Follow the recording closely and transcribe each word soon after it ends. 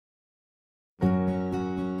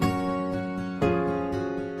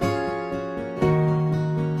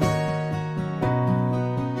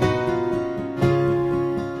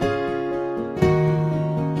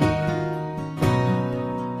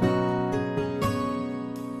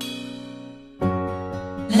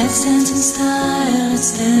It stands in style, it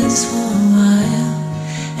stands for a while.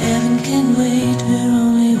 Heaven can wait, we're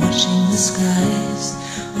only watching the skies,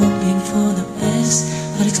 hoping for the best,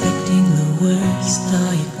 but expecting the worst.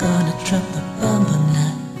 Are you gonna drop the bomb or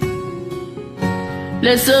not?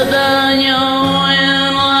 Let's set daño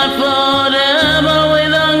in life forever. We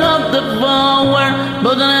don't got the power,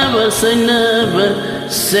 but never say never.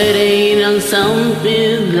 Setting on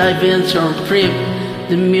something, life is your trip.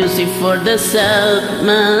 The music for the sad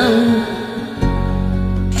man.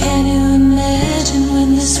 Can you imagine when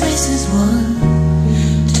this race is won?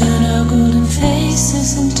 Turn our golden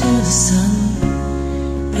faces into the sun,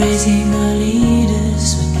 praising our leaders,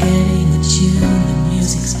 forgetting the tune. The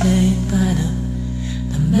music's played by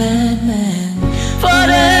the madman.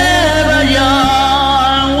 Forever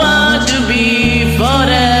young, want to be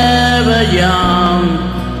forever young.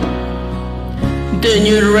 Do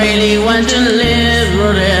you really want to live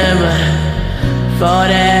forever?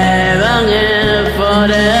 Forever and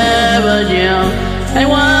forever young. I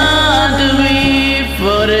want to be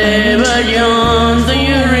forever young. Do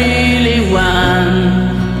you really want?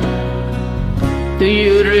 Do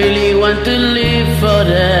you really want to live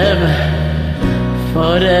forever?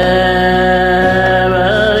 Forever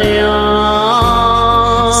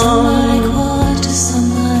young. Some like water, some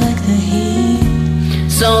like the heat.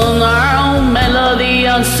 Some are melody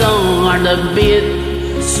and some are the beat.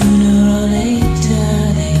 Sooner or later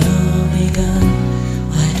they all be gone.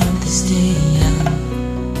 Why don't they stay young?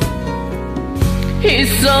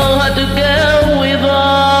 It's so hard to go with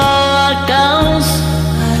all accounts.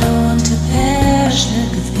 I don't want to perish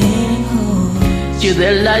like a fading horse. To the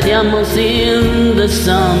light diamonds in the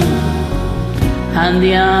sun, and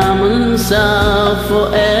diamonds are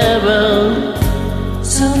forever.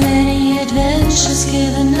 So many adventures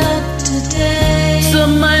given up today. So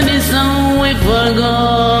many songs we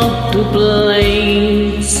forgot to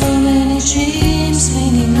play. So many dreams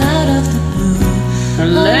hanging out of the blue,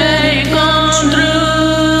 And they come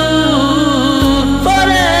true.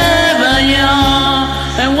 Forever young,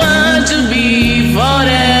 I want to be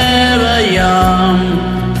forever young.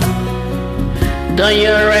 Don't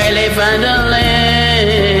you really find a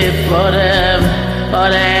live forever,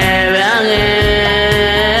 forever and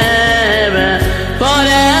ever?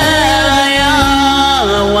 Forever young,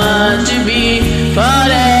 I want to be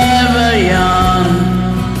forever young.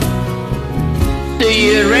 Do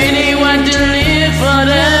you really want to live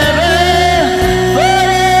forever?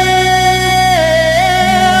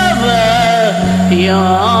 Forever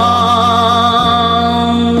young.